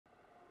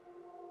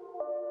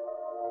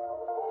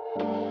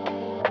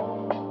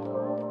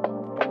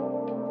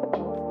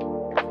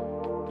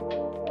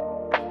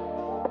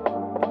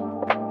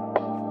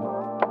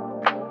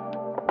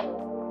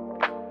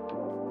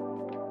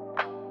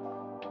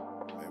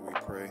we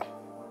pray.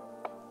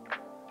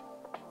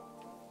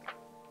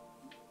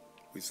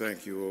 We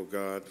thank you, O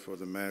God, for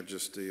the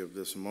majesty of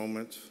this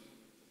moment,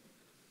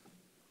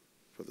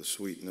 for the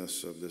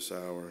sweetness of this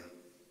hour,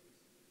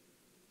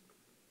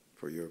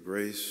 for your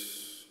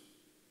grace,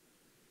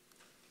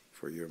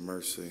 for your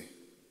mercy,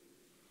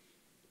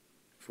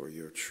 for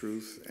your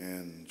truth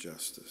and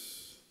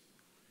justice.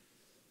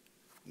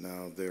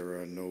 Now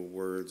there are no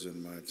words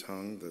in my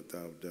tongue that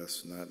thou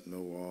dost not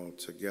know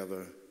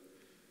altogether,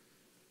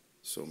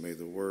 so may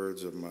the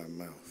words of my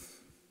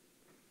mouth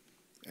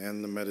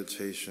and the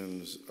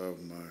meditations of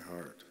my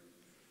heart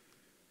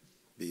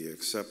be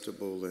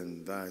acceptable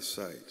in thy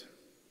sight,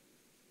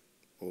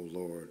 O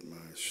Lord,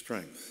 my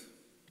strength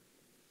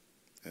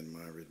and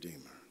my Redeemer.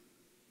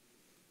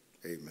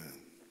 Amen.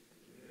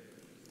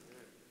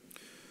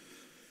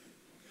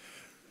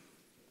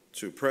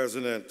 To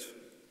President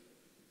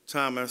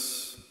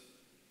Thomas,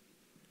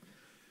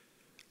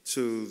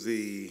 to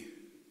the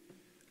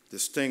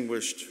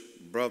distinguished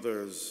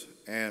brothers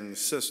and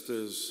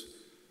sisters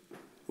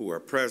who are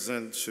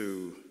present,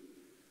 to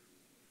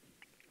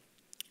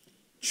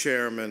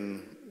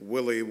Chairman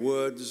Willie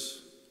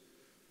Woods,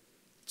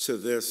 to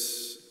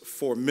this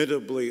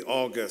formidably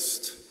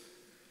august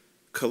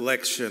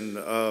collection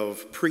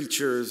of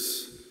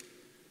preachers,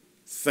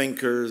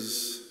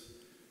 thinkers,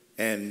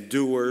 and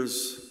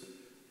doers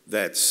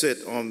that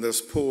sit on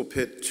this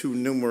pulpit too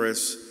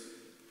numerous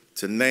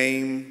to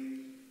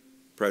name: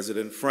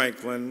 President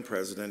Franklin,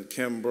 President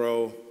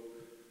Kimbrough,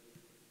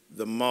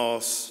 the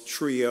Moss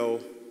Trio,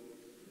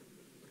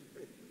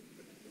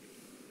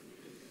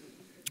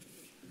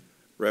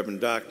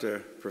 Reverend Dr.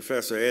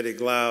 Professor Eddie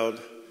Glaude,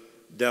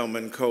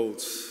 Delman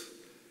Coates,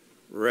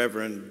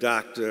 Reverend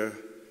Dr.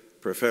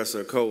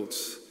 Professor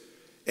Coates,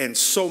 and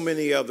so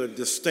many other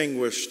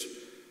distinguished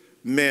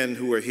men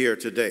who are here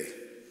today.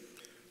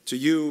 To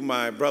you,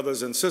 my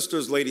brothers and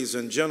sisters, ladies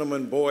and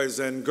gentlemen, boys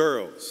and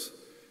girls,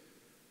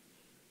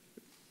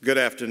 good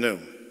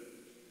afternoon.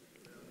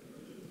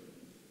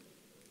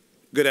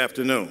 Good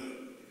afternoon.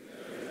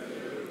 Good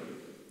afternoon.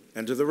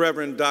 And to the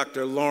Reverend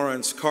Dr.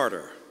 Lawrence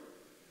Carter,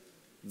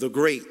 the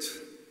great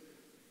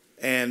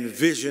and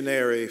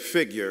visionary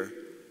figure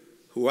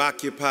who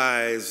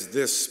occupies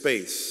this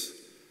space,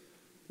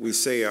 we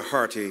say a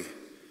hearty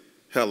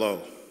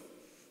hello.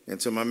 And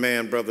to my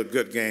man, Brother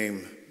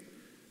Goodgame,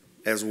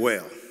 as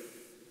well.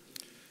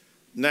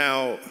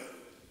 Now,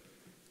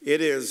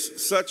 it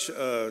is such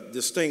a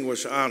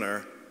distinguished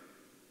honor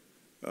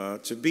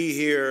to be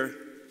here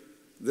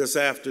this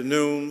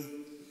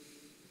afternoon,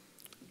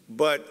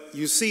 but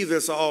you see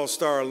this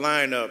all-star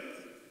lineup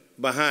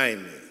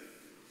behind me.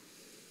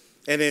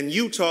 And in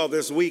Utah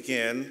this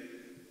weekend,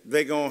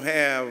 they're going to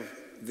have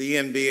the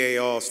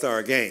NBA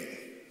All-Star Game.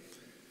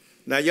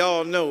 Now,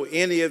 y'all know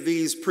any of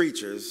these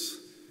preachers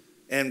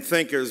and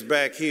thinkers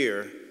back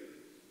here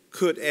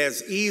could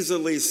as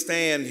easily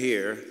stand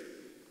here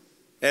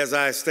as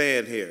I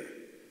stand here.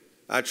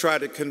 I tried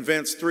to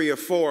convince 3 or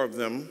 4 of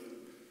them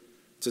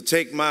to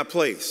take my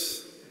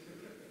place,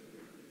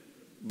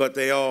 but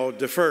they all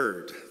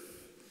deferred.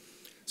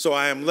 So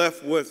I am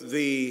left with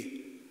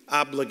the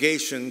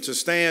obligation to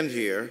stand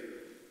here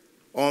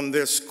on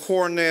this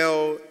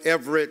Cornell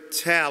Everett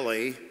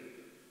Talley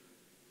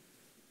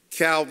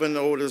Calvin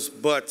Otis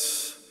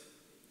Butts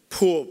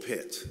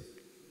pulpit.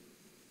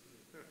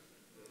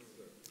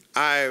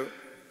 I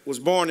was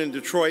born in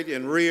Detroit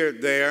and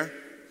reared there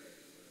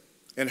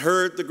and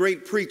heard the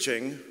great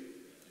preaching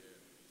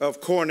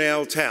of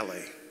Cornell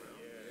Talley.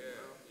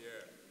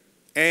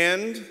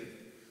 And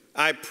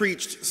I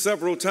preached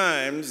several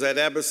times at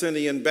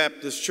Abyssinian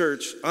Baptist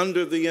Church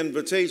under the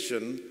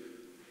invitation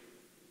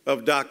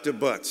of Dr.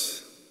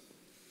 Butts.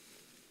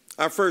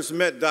 I first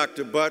met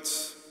Dr.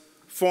 Butts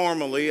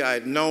formally.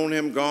 I'd known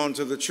him, gone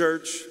to the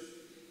church,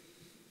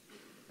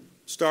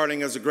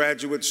 starting as a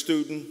graduate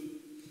student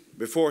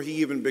before he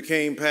even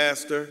became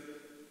pastor.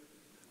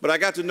 But I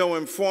got to know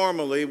him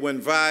formally when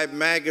Vibe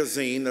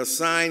magazine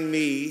assigned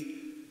me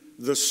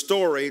the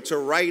story to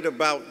write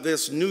about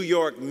this New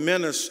York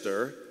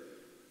minister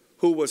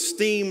who was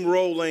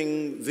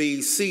steamrolling the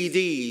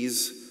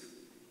CDs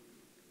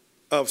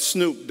of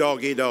Snoop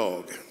Doggy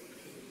Dogg.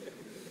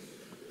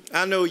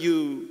 I know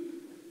you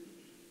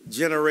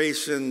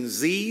Generation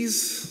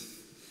Zs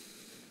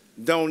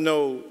don't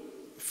know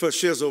for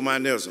shizzle my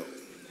nizzle.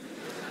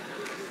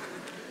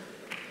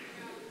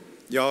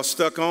 Y'all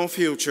stuck on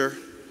Future.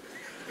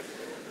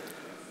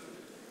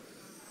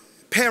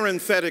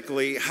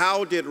 Parenthetically,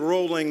 how did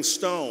Rolling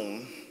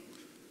Stone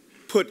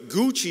put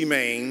Gucci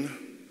Mane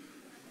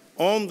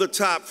on the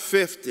top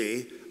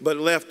 50 but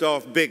left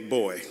off Big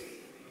Boy?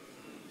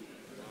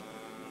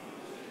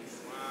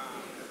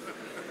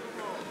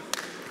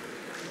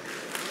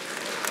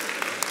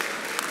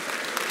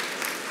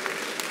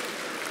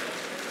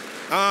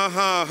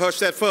 Hush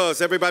that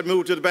fuzz. Everybody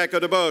move to the back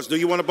of the bus. Do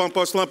you want to bump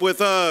or slump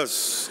with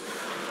us?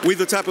 We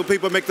the type of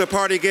people make the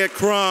party get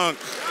crunk.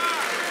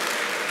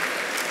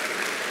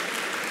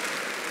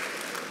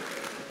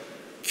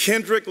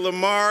 Kendrick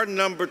Lamar,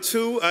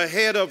 #2,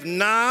 ahead of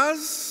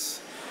Nas.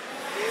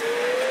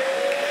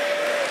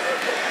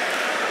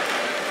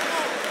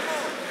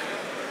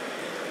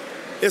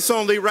 It's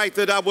only right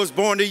that I was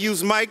born to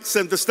use mics,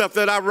 and the stuff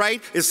that I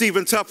write is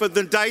even tougher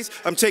than dice.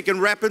 I'm taking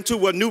rapping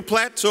to a new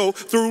plateau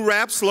through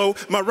rap slow.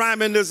 My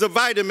rhyming is a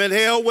vitamin,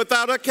 hell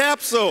without a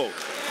capsule.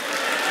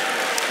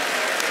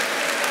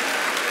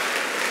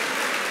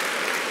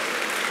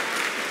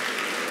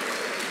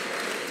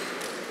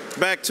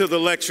 Back to the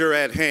lecture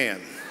at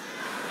hand.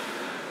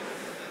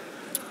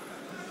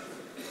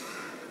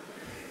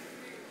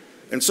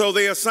 And so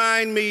they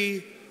assigned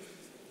me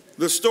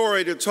the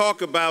story to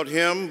talk about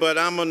him, but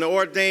I'm an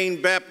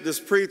ordained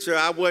Baptist preacher.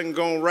 I wasn't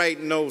going to write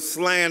no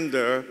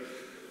slander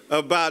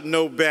about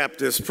no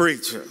Baptist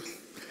preacher.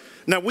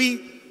 Now,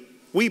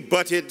 we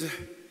butted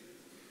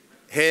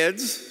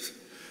heads.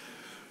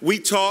 We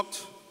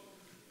talked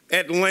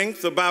at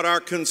length about our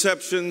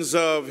conceptions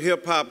of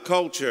hip-hop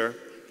culture.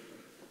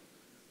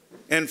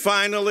 And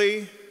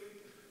finally,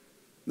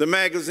 the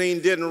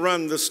magazine didn't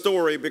run the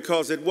story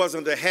because it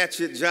wasn't a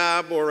hatchet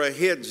job or a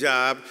hit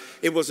job.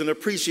 It was an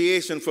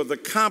appreciation for the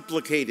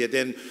complicated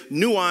and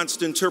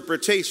nuanced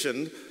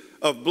interpretation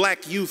of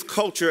black youth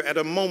culture at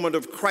a moment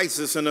of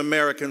crisis in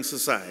American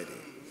society.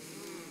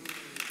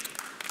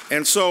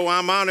 And so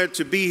I'm honored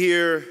to be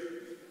here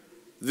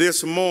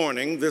this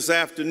morning, this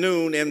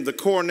afternoon, in the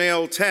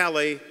Cornell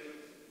Tally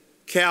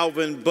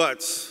Calvin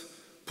Butts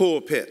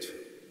pulpit.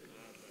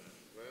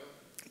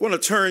 I want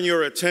to turn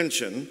your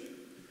attention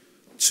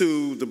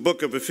to the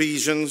book of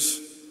Ephesians,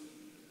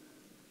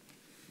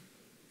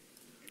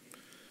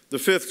 the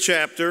 5th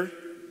chapter,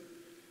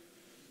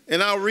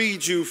 and I'll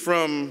read you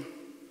from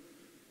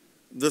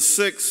the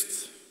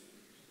 6th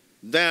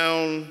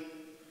down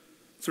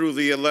through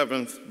the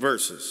 11th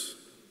verses.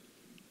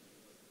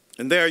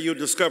 And there you'll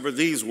discover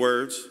these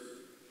words: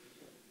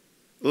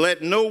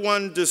 "Let no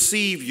one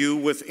deceive you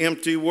with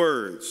empty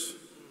words,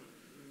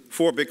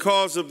 for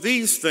because of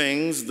these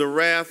things the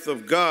wrath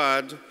of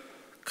God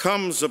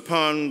comes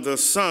upon the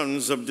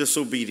sons of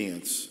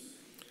disobedience.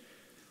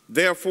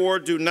 Therefore,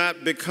 do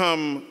not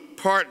become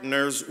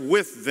partners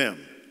with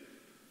them.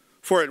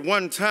 For at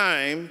one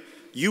time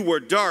you were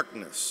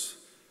darkness,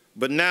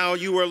 but now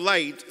you are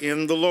light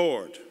in the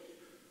Lord.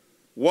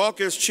 Walk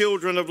as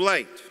children of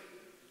light,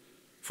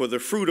 for the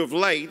fruit of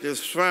light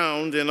is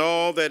found in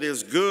all that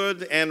is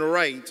good and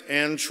right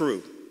and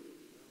true.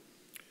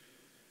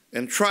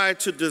 And try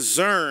to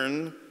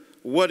discern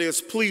what is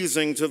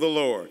pleasing to the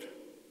Lord.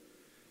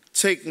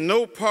 Take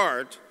no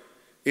part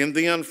in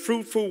the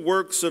unfruitful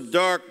works of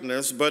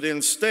darkness, but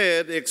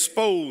instead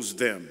expose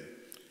them.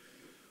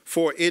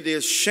 For it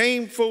is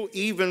shameful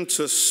even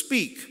to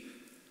speak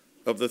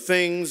of the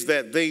things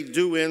that they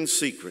do in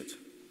secret.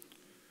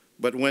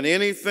 But when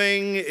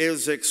anything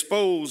is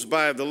exposed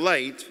by the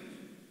light,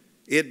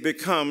 it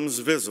becomes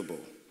visible.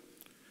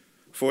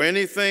 For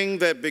anything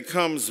that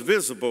becomes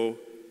visible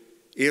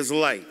is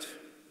light.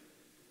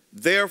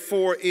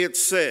 Therefore it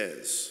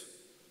says,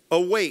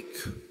 awake,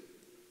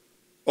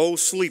 O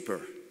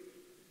sleeper,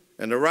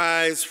 and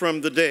arise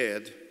from the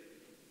dead,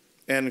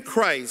 and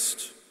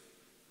Christ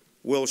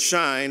will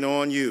shine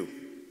on you."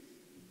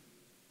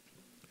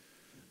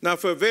 Now,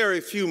 for a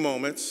very few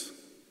moments,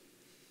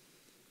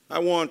 I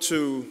want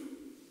to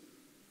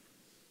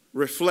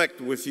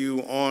reflect with you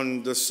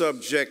on the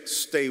subject,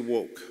 stay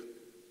woke.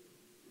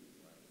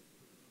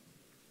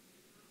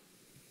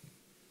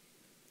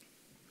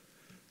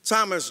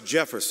 Thomas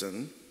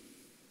Jefferson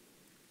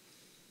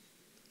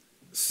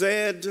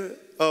said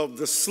of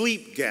the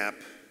sleep gap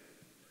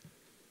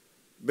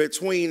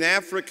between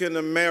African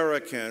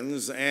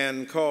Americans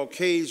and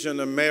Caucasian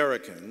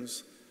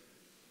Americans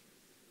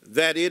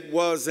that it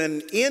was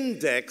an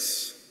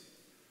index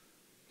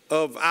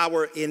of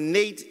our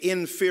innate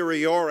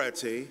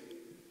inferiority,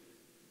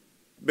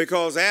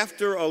 because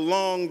after a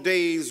long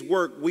day's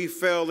work, we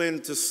fell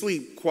into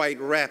sleep quite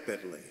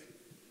rapidly.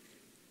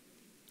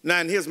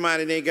 Now, in his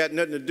mind, it ain't got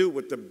nothing to do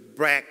with the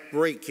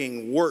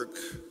back-breaking work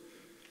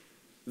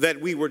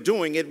that we were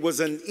doing. It was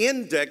an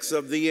index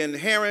of the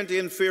inherent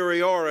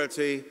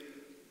inferiority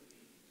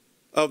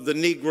of the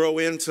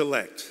Negro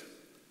intellect.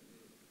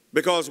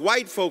 Because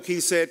white folk, he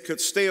said,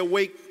 could stay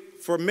awake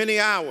for many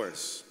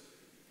hours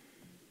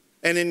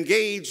and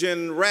engage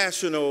in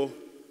rational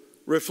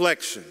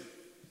reflection.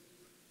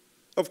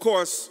 Of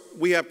course,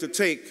 we have to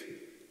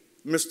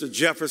take Mr.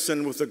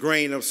 Jefferson with a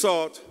grain of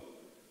salt.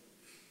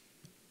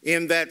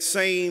 In that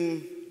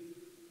same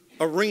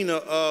arena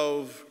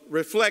of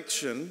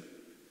reflection,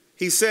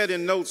 he said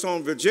in Notes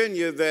on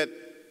Virginia that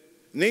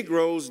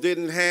Negroes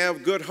didn't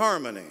have good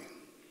harmony.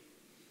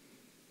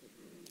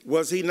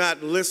 Was he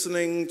not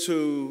listening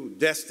to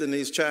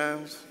Destiny's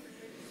Child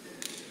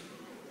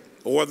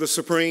or the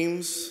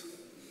Supremes?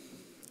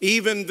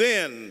 Even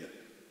then,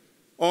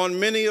 on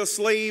many a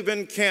slave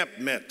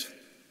encampment,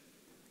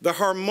 the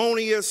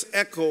harmonious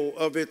echo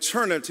of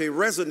eternity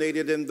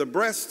resonated in the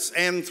breasts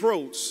and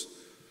throats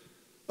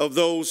of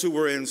those who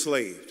were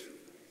enslaved.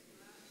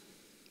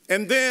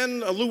 And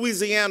then a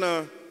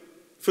Louisiana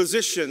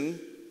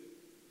physician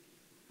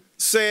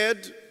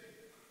said,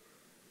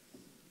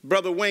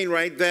 Brother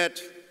Wainwright,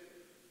 that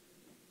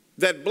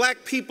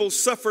black people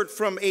suffered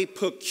from a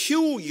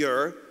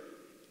peculiar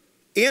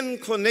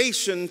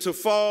inclination to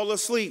fall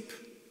asleep,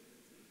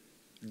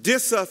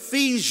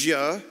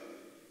 dysesthesia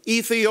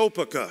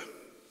ethiopica.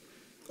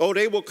 Oh,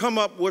 they will come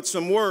up with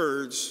some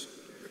words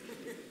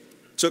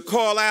to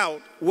call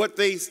out what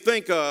they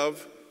think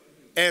of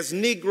as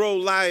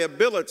Negro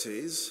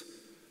liabilities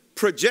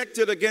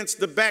projected against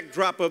the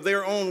backdrop of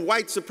their own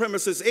white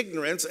supremacist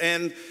ignorance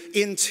and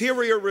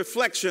interior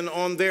reflection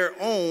on their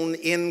own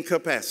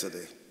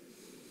incapacity.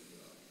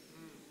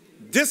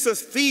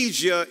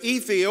 Dysesthesia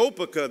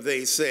ethiopica,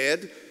 they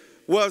said,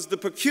 was the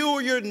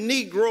peculiar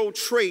Negro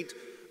trait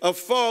of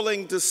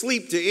falling to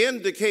sleep to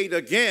indicate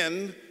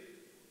again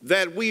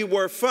that we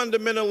were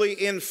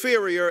fundamentally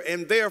inferior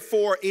and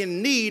therefore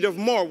in need of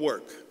more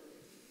work.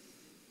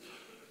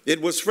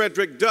 It was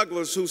Frederick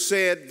Douglass who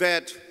said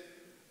that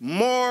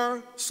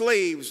more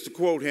slaves, to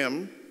quote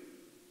him,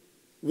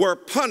 were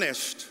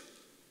punished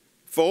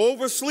for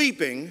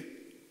oversleeping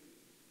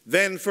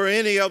than for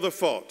any other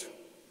fault.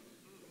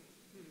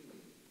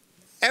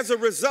 As a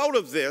result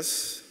of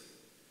this,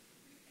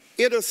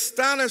 it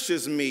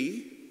astonishes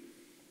me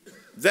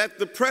that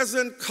the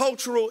present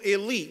cultural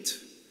elite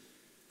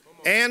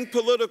and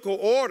political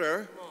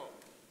order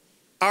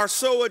are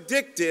so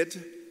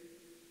addicted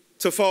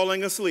to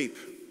falling asleep.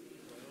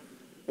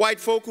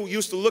 White folk who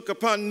used to look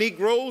upon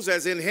Negroes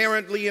as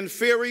inherently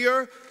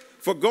inferior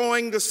for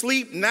going to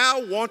sleep now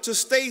want to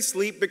stay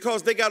asleep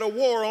because they got a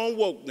war on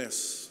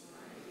wokeness.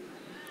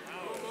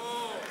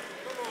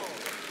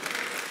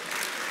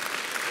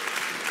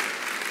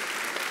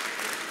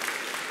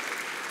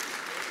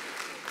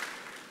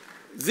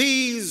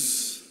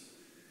 These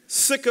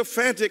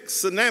sycophantic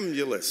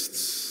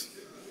somnambulists,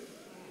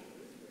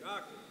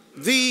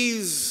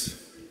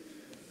 these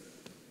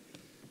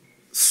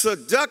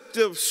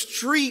seductive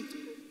street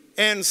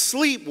and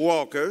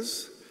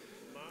sleepwalkers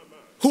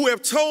who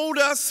have told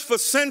us for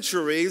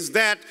centuries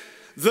that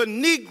the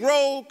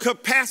Negro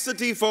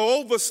capacity for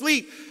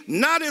oversleep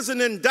not as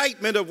an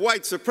indictment of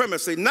white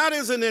supremacy, not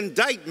as an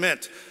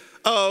indictment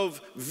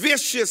of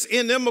vicious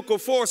inimical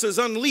forces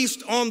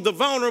unleashed on the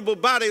vulnerable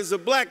bodies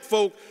of black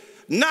folk,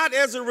 not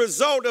as a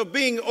result of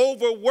being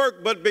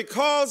overworked, but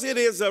because it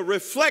is a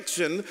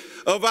reflection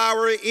of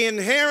our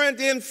inherent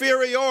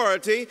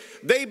inferiority.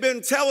 They've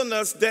been telling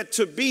us that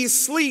to be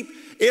asleep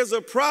is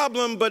a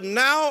problem, but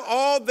now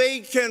all they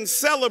can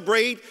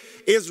celebrate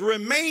is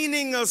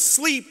remaining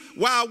asleep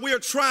while we're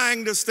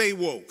trying to stay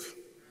woke.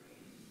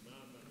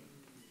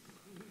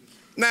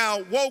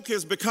 Now, woke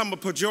has become a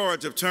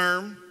pejorative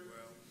term.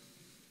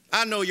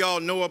 I know y'all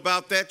know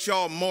about that.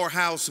 Y'all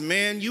Morehouse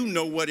men, you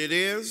know what it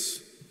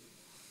is.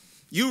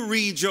 You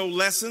read your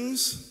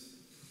lessons.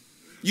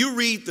 You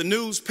read the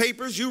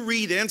newspapers. You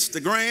read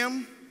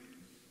Instagram.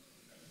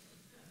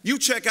 You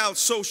check out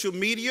social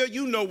media.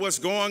 You know what's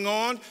going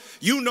on.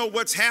 You know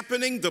what's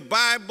happening. The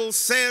Bible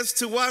says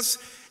to us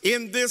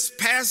in this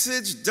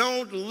passage,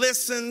 don't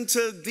listen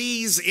to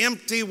these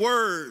empty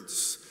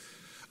words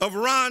of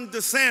Ron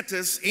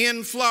DeSantis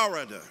in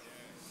Florida.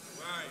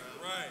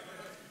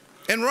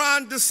 And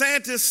Ron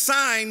DeSantis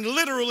signed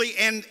literally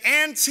an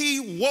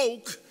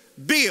anti-woke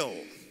bill.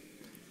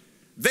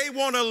 They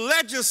want to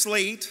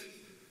legislate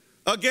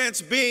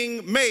against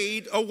being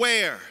made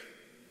aware.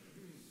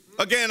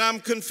 Again, I'm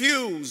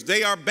confused.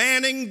 They are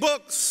banning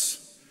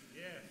books,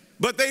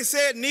 but they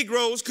said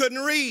Negroes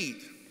couldn't read.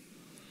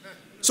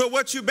 So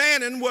what you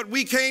banning what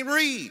we can't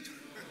read?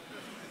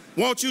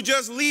 Won't you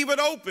just leave it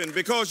open?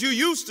 Because you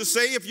used to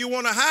say if you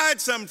want to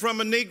hide something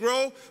from a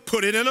Negro,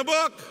 put it in a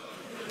book.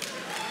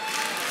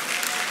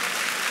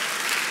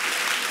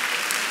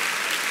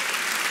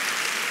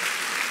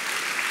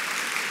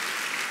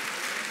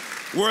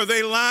 Were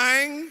they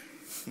lying?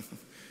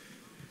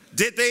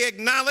 Did they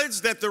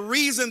acknowledge that the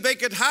reason they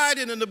could hide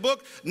it in the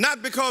book,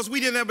 not because we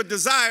didn't have a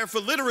desire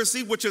for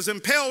literacy, which has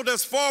impelled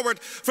us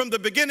forward from the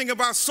beginning of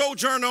our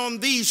sojourn on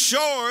these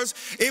shores,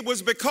 it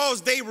was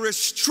because they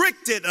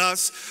restricted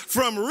us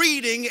from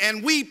reading,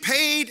 and we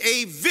paid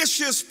a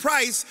vicious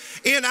price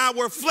in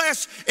our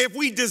flesh if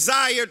we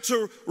desired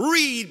to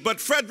read. But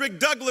Frederick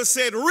Douglass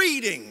said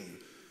reading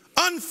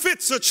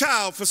unfits a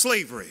child for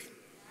slavery.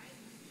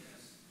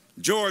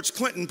 George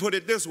Clinton put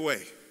it this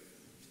way: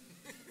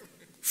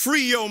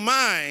 free your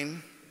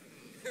mind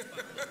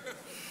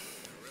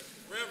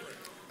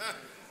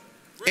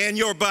and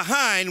your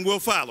behind will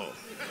follow.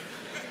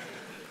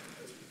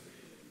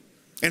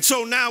 And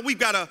so now we've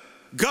got a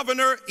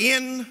governor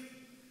in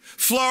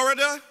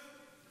Florida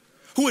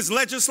who is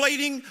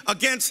legislating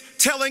against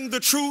telling the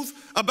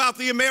truth about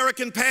the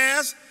American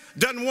past,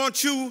 doesn't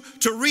want you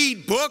to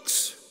read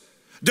books,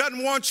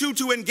 doesn't want you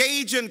to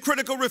engage in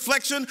critical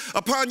reflection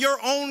upon your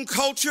own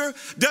culture,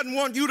 doesn't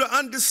want you to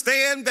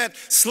understand that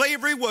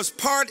slavery was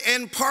part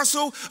and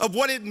parcel of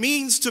what it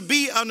means to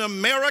be an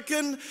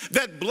American,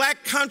 that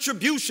black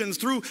contributions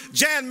through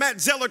Jan Matt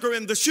Zelliger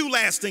and the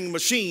Shoelasting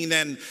Machine,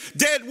 and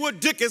Deadwood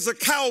Dick as a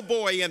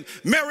cowboy, and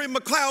Mary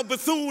McLeod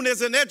Bethune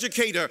as an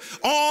educator,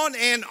 on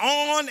and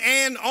on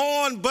and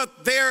on,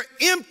 but their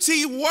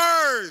empty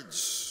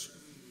words,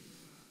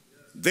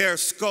 their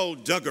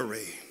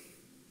skullduggery,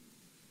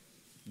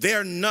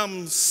 their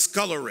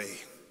numbskullery,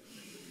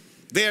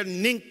 their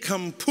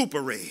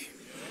nincompoopery,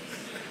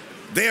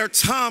 their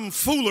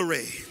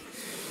tomfoolery.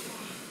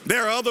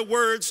 There are other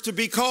words to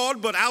be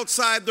called, but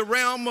outside the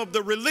realm of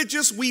the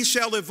religious, we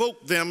shall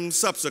evoke them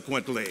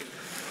subsequently.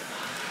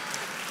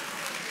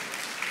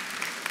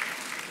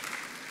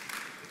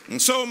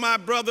 And so, my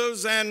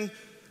brothers and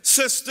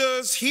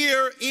sisters,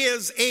 here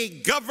is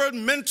a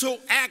governmental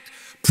act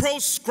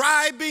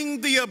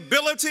proscribing the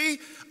ability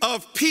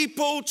of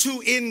people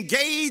to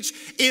engage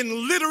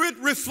in literate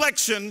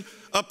reflection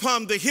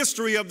upon the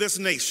history of this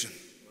nation.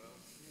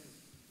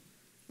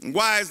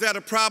 Why is that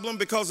a problem?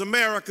 Because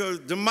America's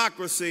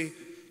democracy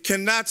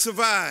cannot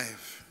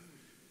survive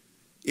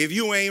if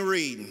you ain't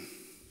reading.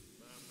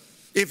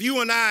 If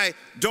you and I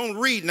don't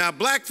read. Now,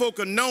 black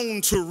folk are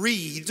known to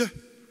read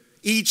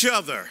each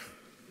other.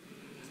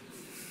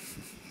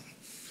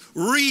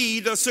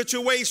 Read a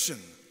situation.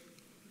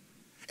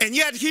 And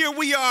yet here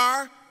we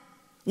are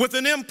with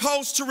an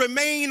impulse to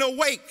remain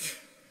awake,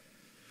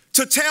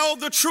 to tell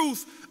the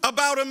truth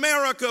about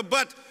America,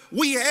 but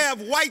we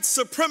have white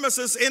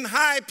supremacists in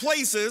high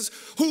places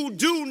who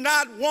do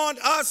not want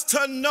us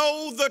to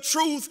know the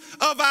truth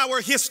of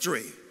our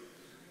history.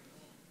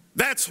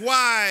 That's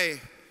why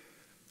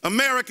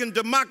American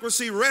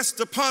democracy rests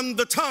upon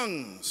the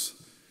tongues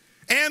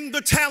and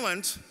the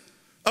talent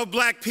of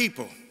black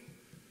people.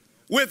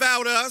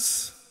 Without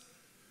us,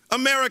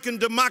 American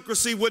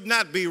democracy would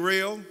not be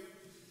real.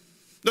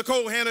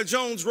 Nicole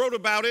Hannah-Jones wrote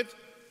about it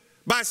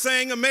by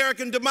saying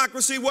American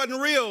democracy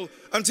wasn't real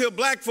until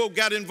black folk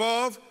got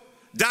involved.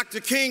 Dr.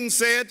 King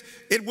said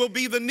it will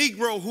be the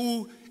Negro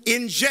who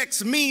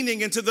injects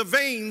meaning into the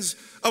veins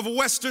of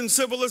Western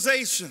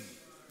civilization.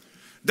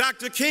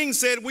 Dr. King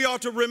said we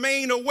ought to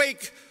remain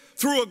awake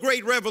through a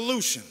great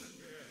revolution.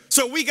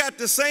 So we got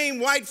the same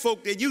white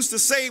folk that used to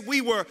say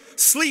we were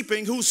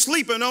sleeping who's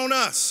sleeping on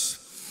us.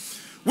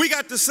 We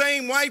got the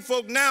same white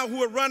folk now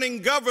who are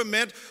running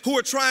government, who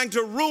are trying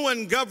to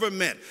ruin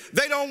government.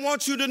 They don't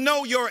want you to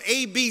know your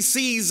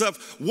ABCs of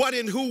what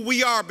and who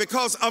we are,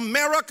 because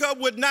America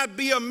would not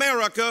be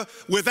America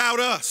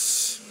without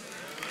us.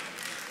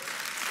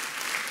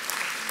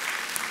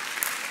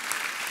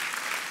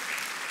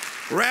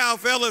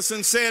 Ralph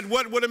Ellison said,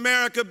 what would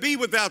America be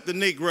without the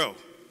Negro?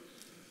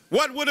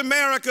 What would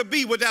America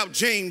be without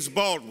James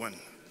Baldwin?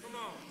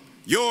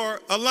 Your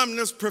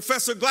alumnus,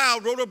 Professor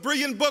Glaude, wrote a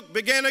brilliant book,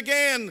 Begin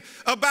Again,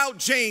 about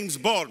James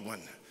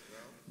Baldwin.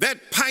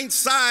 That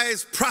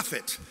pint-sized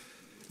prophet,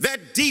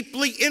 that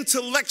deeply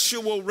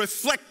intellectual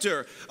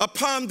reflector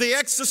upon the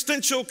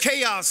existential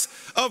chaos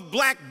of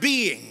black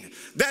being,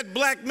 that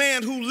black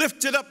man who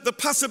lifted up the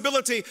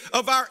possibility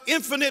of our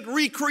infinite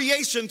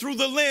recreation through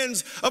the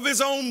lens of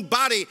his own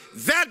body,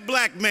 that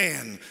black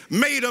man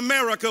made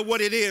America what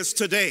it is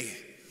today.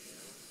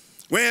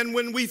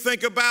 When we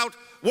think about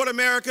what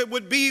America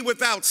would be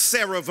without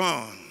Sarah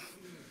Vaughan,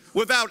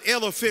 without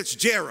Ella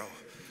Fitzgerald,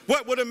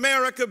 what would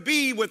America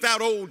be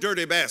without Old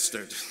Dirty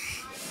Bastard?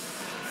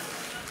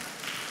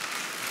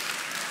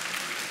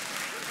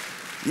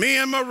 Me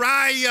and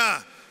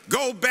Mariah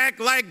go back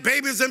like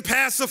babies and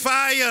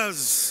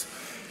pacifiers.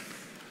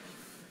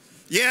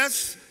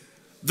 Yes,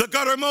 the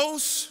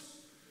guttermost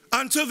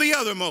unto the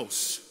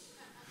othermost.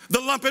 The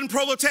lumpen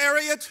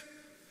proletariat,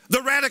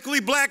 the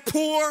radically black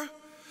poor,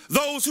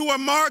 those who are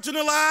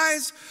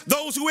marginalized,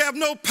 those who have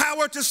no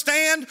power to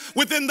stand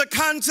within the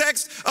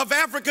context of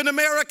African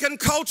American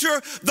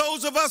culture,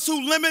 those of us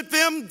who limit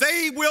them,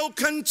 they will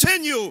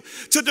continue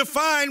to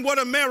define what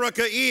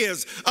America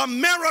is.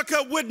 America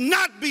would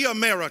not be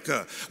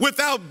America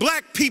without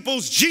black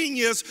people's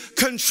genius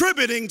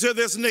contributing to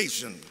this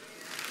nation.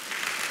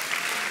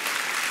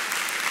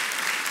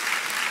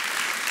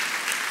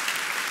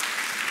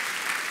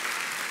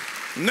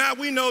 Now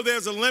we know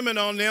there's a limit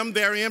on them.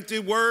 They're empty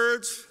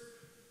words.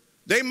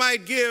 They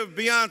might give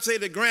Beyonce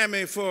the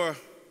Grammy for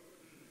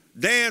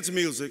dance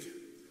music,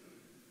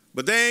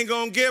 but they ain't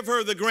gonna give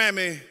her the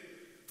Grammy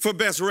for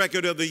Best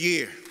Record of the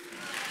Year.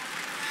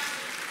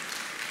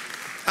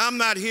 I'm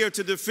not here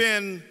to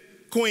defend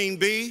Queen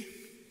Bee.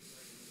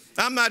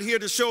 I'm not here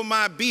to show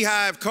my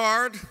Beehive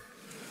card.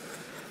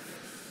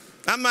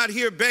 I'm not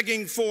here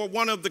begging for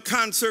one of the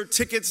concert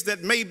tickets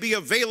that may be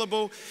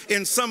available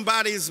in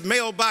somebody's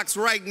mailbox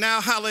right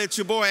now. Holla at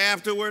your boy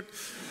afterward.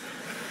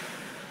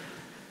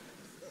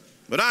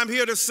 But I'm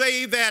here to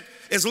say that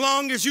as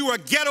long as you are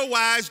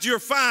ghettoized, you're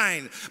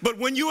fine. But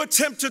when you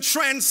attempt to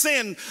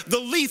transcend the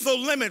lethal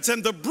limits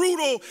and the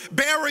brutal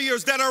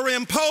barriers that are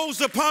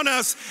imposed upon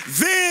us,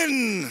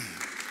 then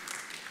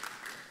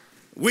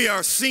we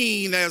are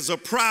seen as a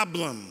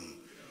problem.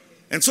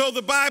 And so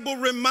the Bible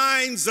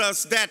reminds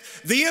us that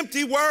the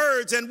empty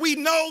words, and we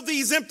know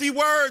these empty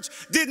words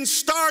didn't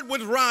start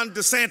with Ron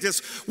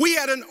DeSantis. We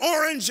had an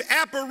orange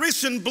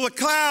apparition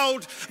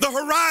cloud the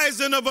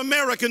horizon of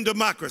American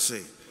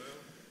democracy.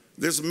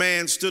 This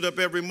man stood up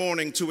every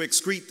morning to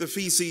excrete the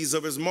feces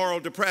of his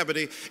moral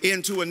depravity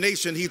into a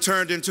nation he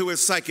turned into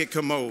his psychic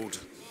commode.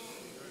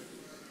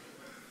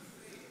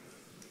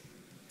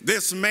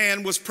 This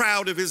man was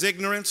proud of his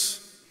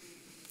ignorance.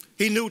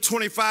 He knew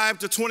 25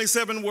 to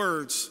 27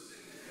 words.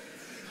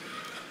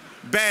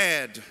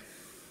 bad,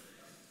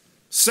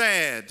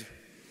 sad,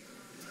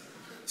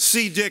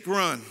 see Dick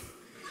run.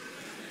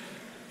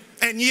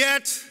 And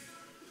yet,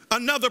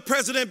 another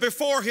president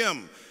before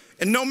him,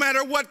 and no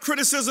matter what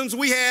criticisms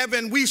we have,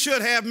 and we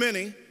should have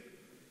many,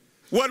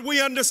 what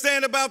we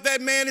understand about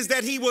that man is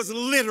that he was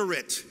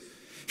literate.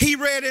 He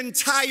read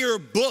entire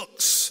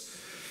books.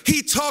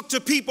 He talked to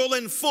people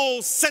in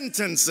full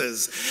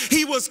sentences.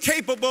 He was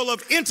capable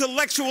of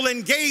intellectual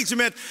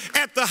engagement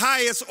at the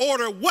highest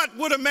order. What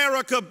would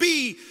America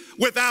be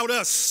without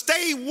us?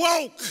 Stay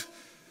woke.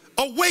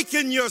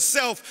 Awaken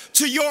yourself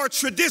to your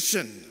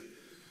tradition.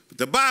 But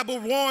the Bible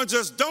warns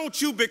us,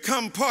 don't you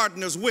become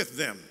partners with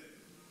them.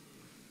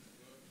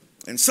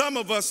 And some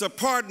of us are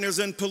partners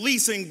in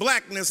policing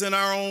blackness in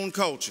our own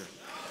culture.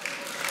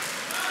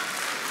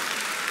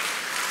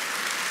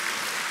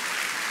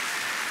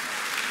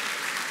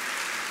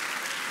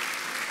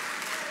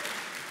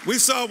 We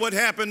saw what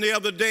happened the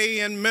other day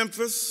in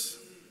Memphis.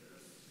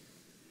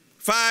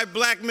 5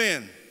 black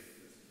men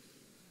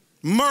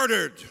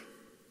murdered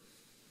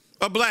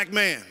a black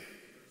man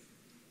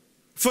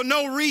for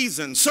no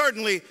reason,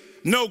 certainly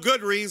no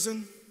good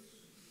reason.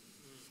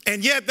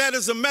 And yet that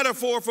is a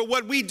metaphor for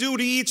what we do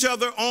to each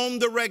other on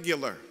the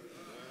regular,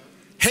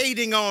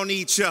 hating on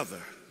each other.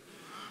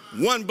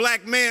 One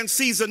black man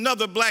sees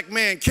another black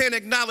man, can't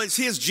acknowledge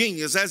his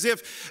genius, as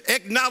if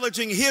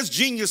acknowledging his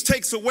genius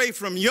takes away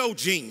from your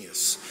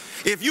genius.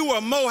 If you are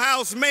a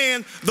Morehouse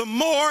man, the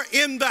more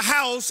in the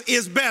house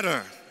is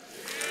better.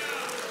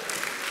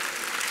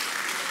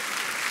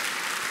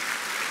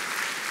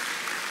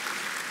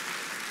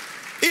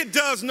 It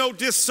does no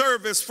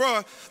disservice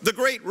for the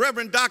great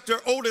Reverend Dr.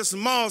 Otis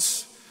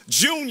Moss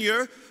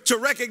Jr. to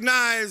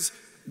recognize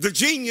the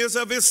genius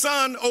of his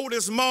son,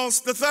 Otis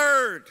Moss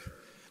III.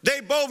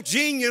 They both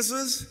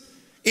geniuses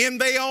in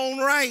their own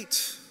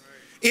right,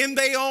 in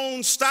their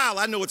own style.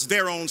 I know it's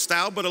their own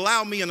style, but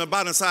allow me an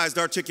abonicized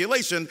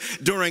articulation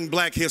during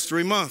Black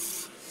History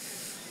Month.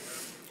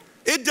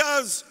 It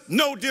does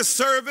no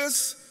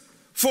disservice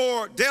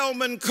for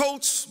Delman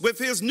Coates with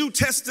his New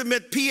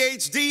Testament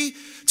PhD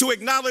to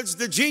acknowledge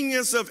the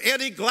genius of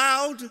Eddie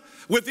Glaude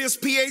with his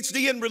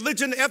PhD in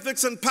religion,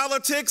 ethics, and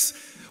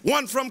politics,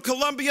 one from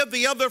Columbia,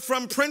 the other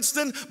from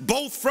Princeton,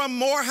 both from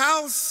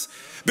Morehouse.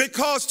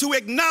 Because to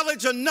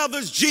acknowledge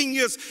another's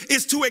genius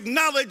is to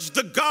acknowledge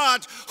the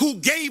God who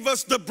gave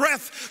us the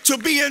breath to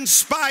be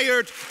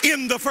inspired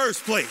in the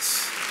first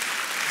place.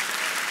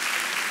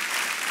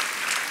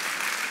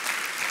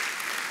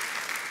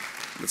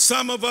 But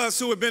some of us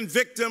who have been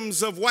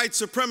victims of white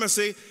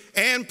supremacy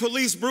and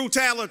police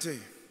brutality,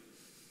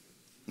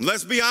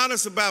 let's be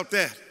honest about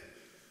that.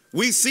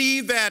 We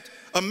see that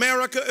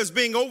America is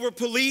being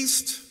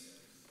over-policed,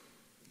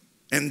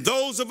 and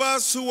those of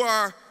us who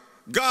are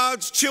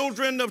God's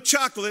children of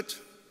chocolate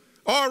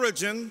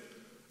origin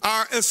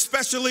are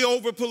especially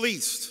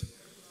over-policed.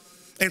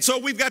 And so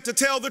we've got to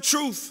tell the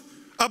truth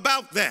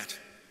about that.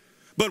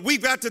 But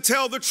we've got to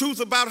tell the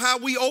truth about how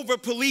we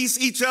over-police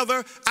each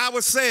other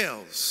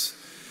ourselves.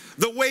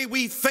 The way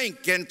we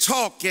think and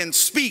talk and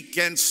speak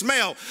and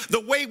smell,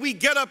 the way we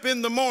get up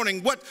in the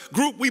morning, what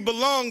group we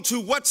belong to,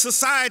 what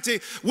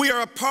society we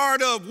are a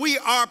part of. We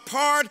are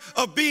part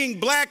of being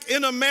black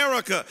in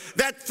America.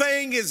 That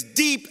thing is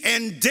deep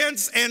and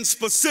dense and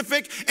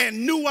specific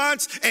and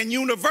nuanced and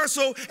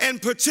universal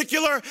and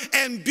particular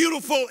and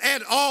beautiful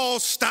at all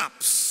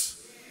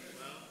stops.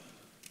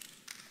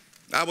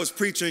 I was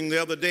preaching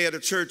the other day at a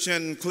church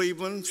in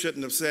Cleveland.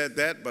 Shouldn't have said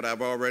that, but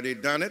I've already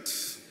done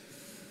it.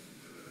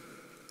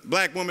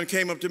 Black woman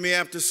came up to me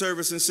after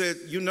service and said,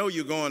 "You know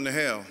you're going to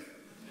hell."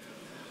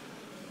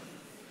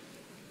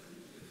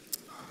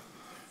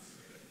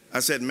 I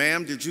said,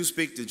 "Ma'am, did you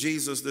speak to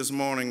Jesus this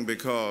morning?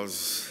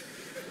 Because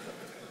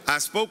I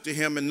spoke to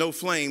him and no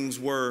flames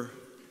were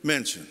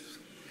mentioned."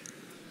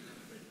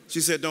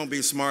 She said, "Don't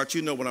be smart.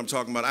 You know what I'm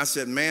talking about." I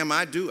said, "Ma'am,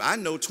 I do. I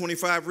know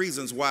 25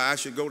 reasons why I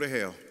should go to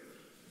hell.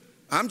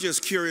 I'm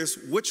just curious,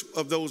 which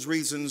of those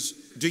reasons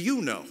do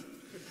you know?"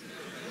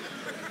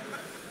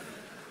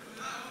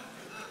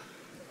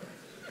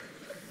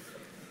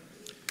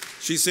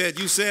 She said,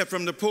 "You said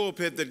from the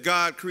pulpit that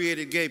God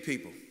created gay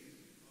people."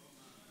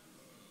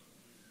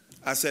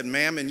 I said,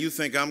 "Ma'am, and you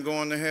think I'm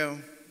going to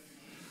hell?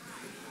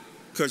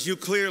 Because you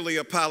clearly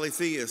a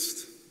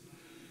polytheist.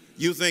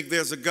 You think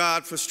there's a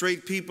God for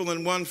straight people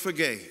and one for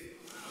gay.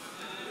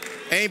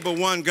 Ain't but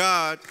one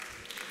God.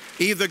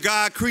 Either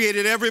God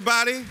created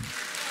everybody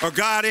or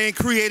God ain't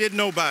created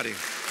nobody."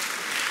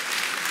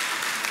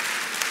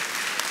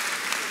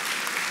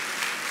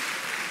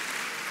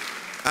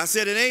 I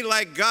said, "It ain't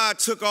like God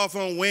took off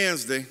on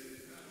Wednesday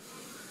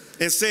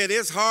and said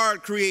it's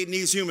hard creating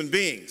these human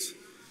beings.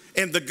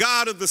 And the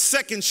God of the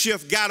second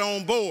shift got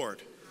on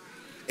board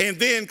and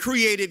then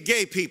created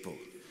gay people."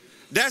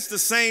 That's the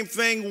same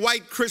thing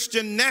white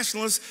Christian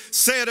nationalists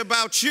said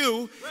about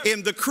you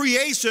in the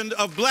creation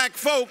of black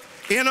folk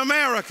in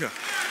America.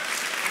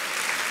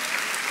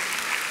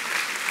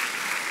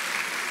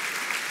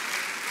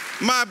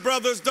 My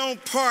brothers,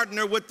 don't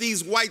partner with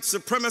these white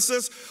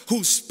supremacists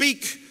who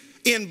speak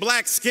in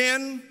black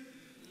skin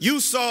You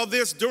saw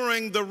this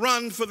during the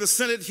run for the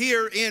Senate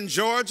here in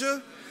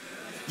Georgia.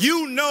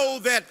 You know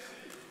that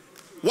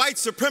white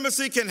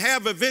supremacy can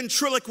have a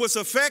ventriloquist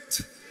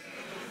effect.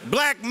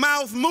 Black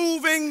mouth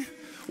moving,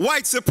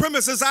 white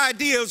supremacist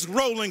ideas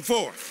rolling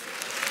forth.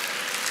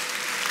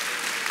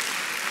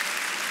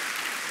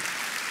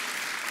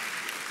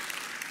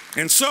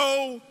 And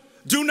so,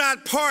 do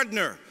not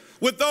partner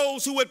with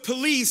those who would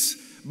police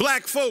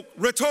black folk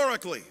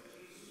rhetorically,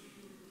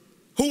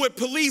 who would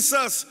police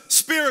us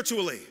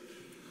spiritually,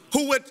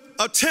 who would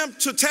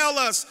attempt to tell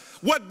us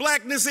what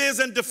blackness is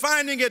and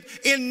defining it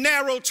in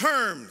narrow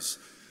terms.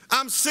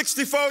 I'm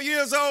 64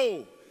 years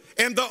old,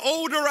 and the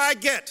older I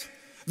get,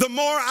 the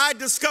more I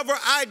discover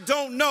I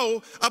don't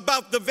know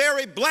about the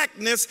very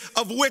blackness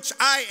of which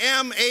I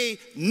am a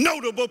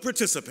notable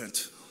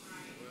participant.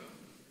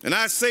 And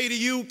I say to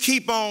you,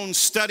 keep on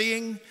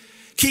studying,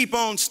 keep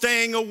on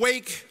staying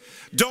awake.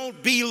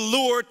 Don't be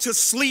lured to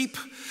sleep.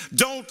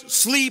 Don't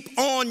sleep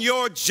on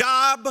your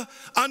job.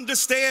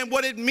 Understand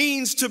what it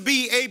means to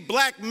be a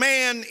black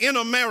man in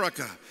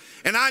America.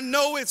 And I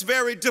know it's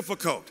very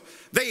difficult.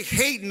 They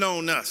hating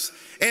on us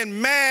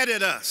and mad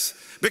at us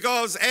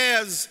because,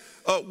 as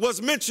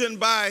was mentioned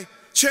by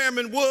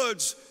Chairman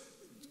Woods,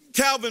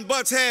 Calvin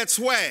Butts had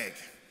swag.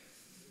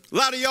 A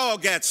lot of y'all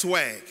got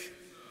swag.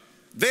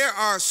 There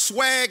are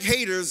swag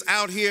haters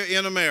out here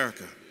in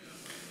America.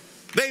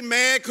 They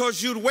mad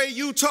because the way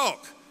you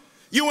talk.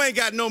 You ain't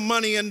got no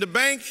money in the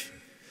bank.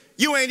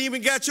 You ain't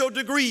even got your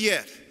degree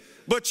yet.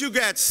 But you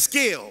got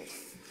skill.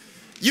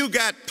 You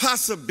got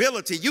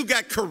possibility. You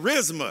got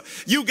charisma.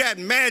 You got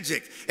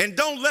magic. And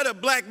don't let a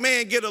black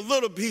man get a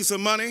little piece of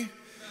money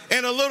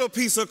and a little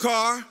piece of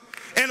car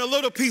and a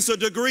little piece of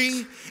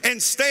degree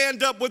and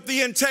stand up with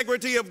the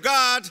integrity of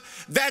God.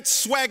 That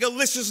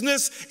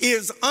swagaliciousness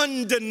is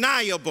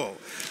undeniable.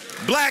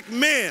 Black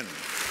men.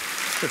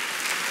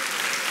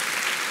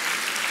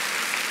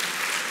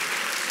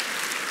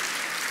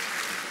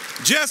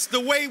 Just the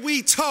way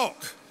we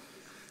talk,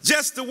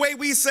 just the way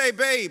we say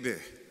baby,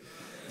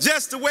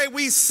 just the way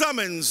we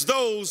summons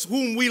those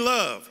whom we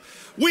love.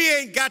 We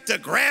ain't got to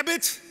grab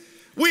it.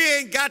 We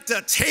ain't got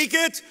to take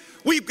it.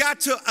 We've got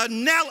to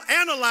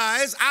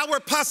analyze our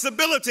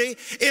possibility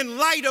in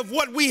light of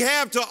what we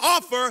have to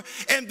offer,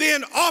 and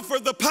then offer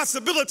the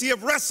possibility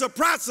of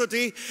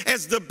reciprocity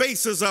as the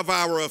basis of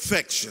our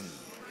affection.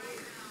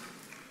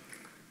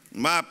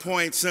 My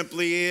point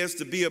simply is,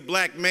 to be a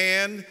black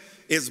man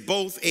is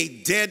both a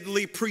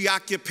deadly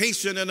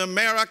preoccupation in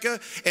America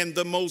and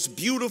the most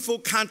beautiful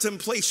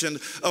contemplation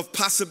of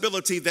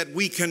possibility that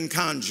we can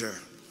conjure.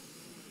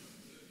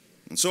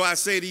 And so I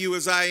say to you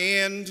as I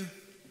end,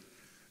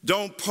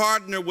 don't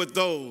partner with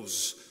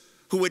those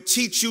who would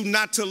teach you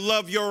not to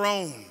love your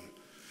own,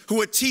 who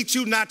would teach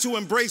you not to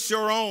embrace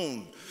your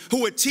own,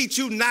 who would teach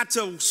you not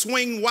to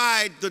swing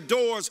wide the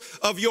doors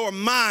of your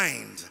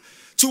mind,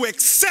 to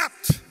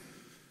accept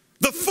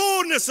the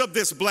fullness of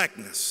this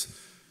blackness.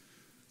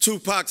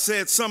 Tupac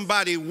said,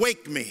 somebody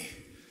wake me,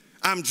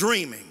 I'm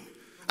dreaming.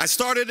 I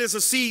started as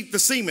the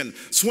semen,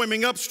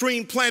 swimming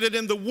upstream, planted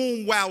in the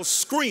womb while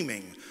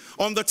screaming.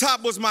 On the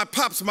top was my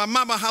pops, my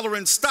mama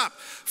hollering stop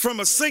from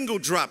a single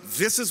drop.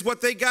 This is what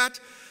they got?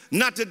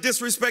 Not to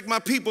disrespect my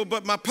people,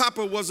 but my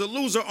papa was a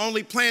loser.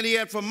 Only plan he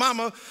had for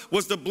mama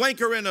was the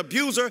blanker and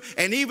abuser.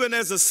 And even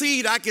as a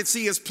seed, I could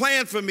see his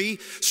plan for me,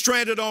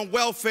 stranded on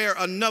welfare,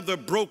 another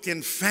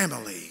broken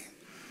family.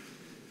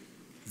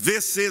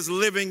 This is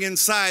living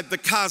inside the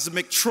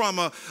cosmic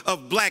trauma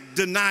of black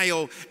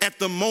denial at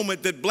the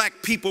moment that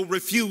black people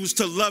refuse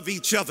to love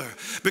each other.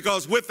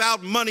 Because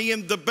without money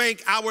in the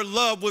bank, our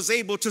love was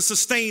able to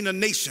sustain a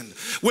nation.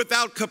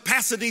 Without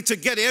capacity to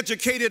get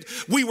educated,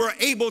 we were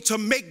able to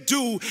make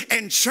do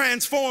and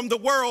transform the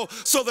world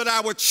so that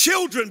our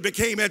children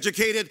became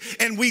educated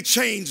and we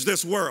changed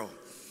this world.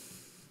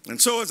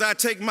 And so as I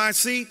take my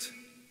seat,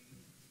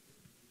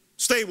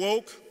 stay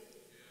woke,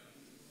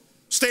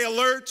 stay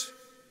alert,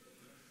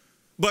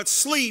 but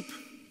sleep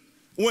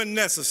when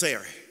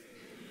necessary.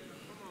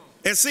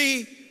 And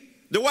see,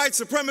 the white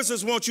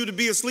supremacists want you to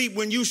be asleep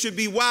when you should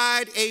be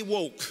wide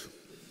awoke.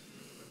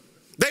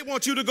 They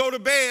want you to go to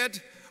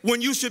bed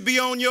when you should be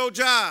on your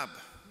job.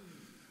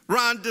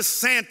 Ron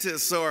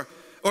DeSantis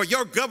or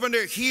your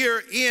governor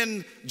here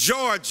in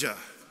Georgia.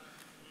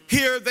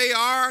 Here they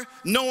are,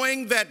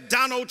 knowing that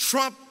Donald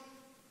Trump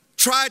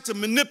tried to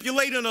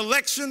manipulate an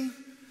election.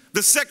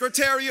 The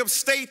Secretary of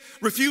State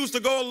refused to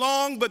go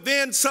along, but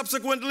then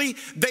subsequently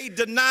they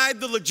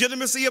denied the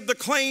legitimacy of the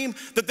claim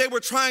that they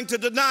were trying to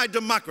deny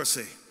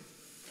democracy.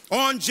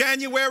 On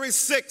January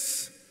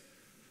 6th,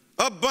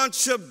 a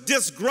bunch of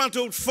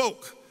disgruntled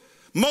folk,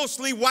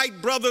 mostly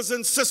white brothers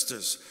and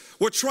sisters,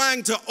 were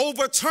trying to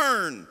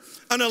overturn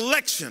an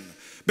election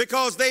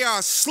because they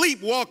are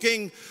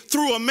sleepwalking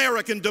through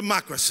American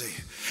democracy.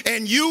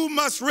 And you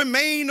must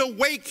remain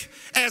awake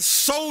as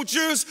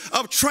soldiers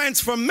of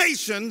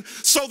transformation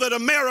so that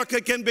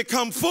America can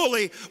become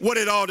fully what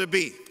it ought to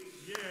be.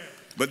 Yeah.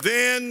 But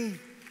then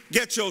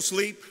get your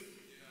sleep.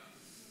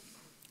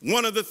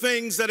 One of the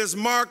things that has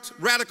marked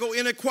radical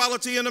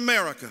inequality in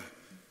America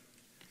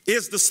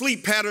is the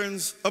sleep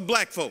patterns of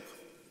black folk.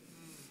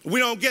 We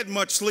don't get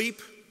much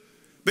sleep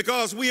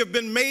because we have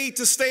been made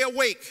to stay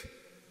awake,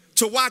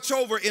 to watch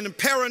over in a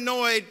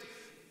paranoid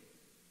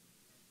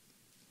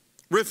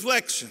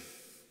reflection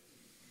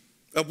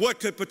of what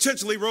could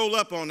potentially roll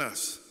up on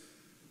us.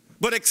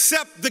 But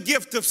accept the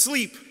gift of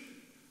sleep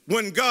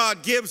when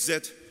God gives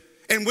it,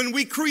 and when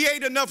we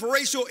create enough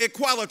racial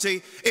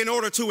equality in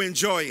order to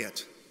enjoy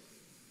it.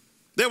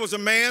 There was a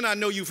man, I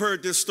know you've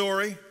heard this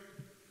story,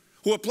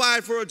 who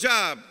applied for a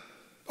job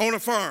on a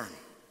farm.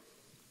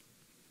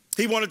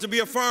 He wanted to be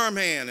a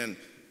farmhand, and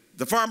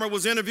the farmer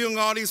was interviewing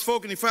all these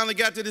folk, and he finally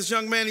got to this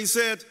young man. He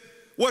said,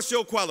 "What's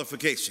your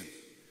qualification?"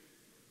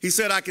 He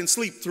said, "I can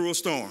sleep through a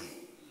storm."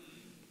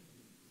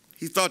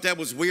 He thought that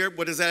was weird.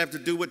 What does that have to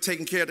do with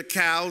taking care of the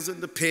cows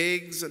and the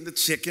pigs and the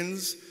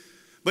chickens?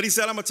 But he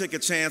said, "I'm going to take a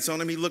chance on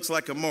him. He looks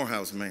like a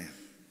Morehouse man."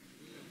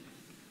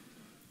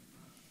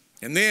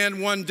 And then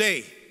one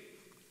day,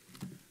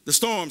 the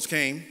storms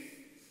came,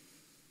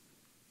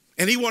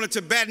 and he wanted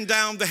to batten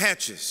down the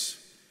hatches.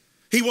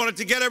 He wanted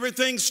to get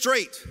everything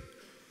straight.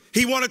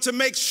 He wanted to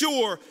make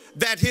sure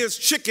that his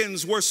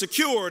chickens were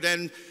secured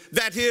and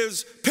that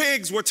his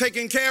pigs were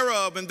taken care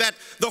of and that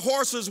the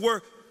horses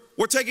were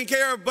taken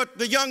care of. But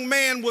the young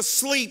man was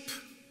asleep,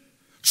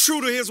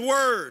 true to his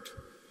word.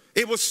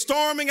 It was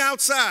storming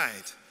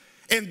outside,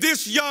 and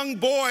this young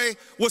boy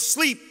was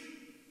asleep.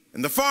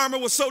 And the farmer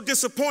was so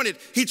disappointed.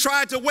 He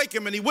tried to wake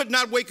him, and he would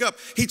not wake up.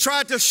 He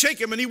tried to shake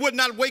him, and he would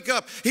not wake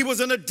up. He was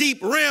in a deep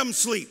REM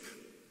sleep.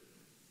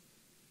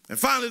 And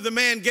finally, the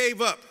man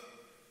gave up.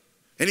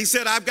 And he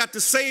said, "I've got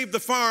to save the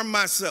farm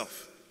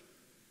myself."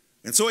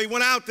 And so he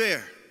went out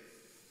there.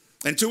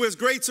 And to his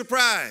great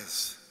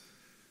surprise,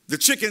 the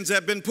chickens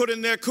had been put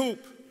in their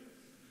coop,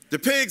 the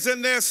pigs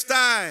in their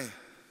sty,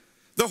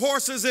 the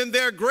horses in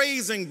their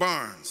grazing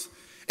barns,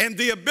 and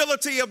the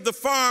ability of the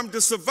farm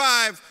to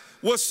survive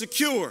was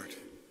secured.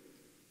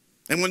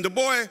 And when the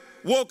boy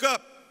woke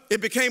up, it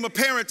became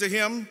apparent to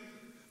him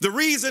the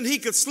reason he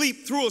could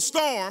sleep through a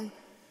storm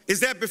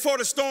is that before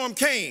the storm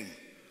came,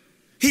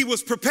 he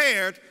was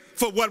prepared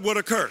for what would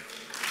occur.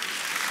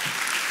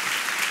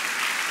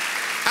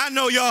 I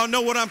know y'all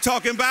know what I'm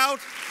talking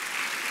about.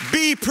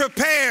 Be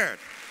prepared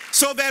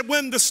so that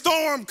when the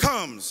storm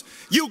comes,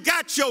 you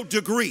got your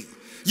degree,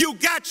 you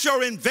got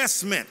your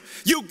investment,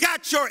 you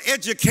got your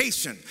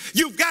education,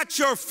 you've got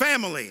your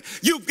family,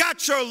 you've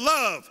got your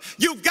love,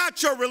 you've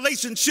got your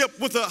relationship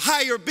with a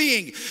higher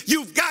being,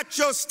 you've got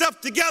your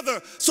stuff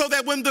together so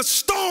that when the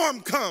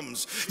storm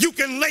comes, you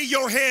can lay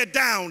your head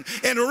down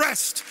and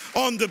rest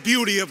on the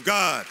beauty of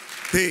God.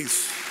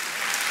 Peace.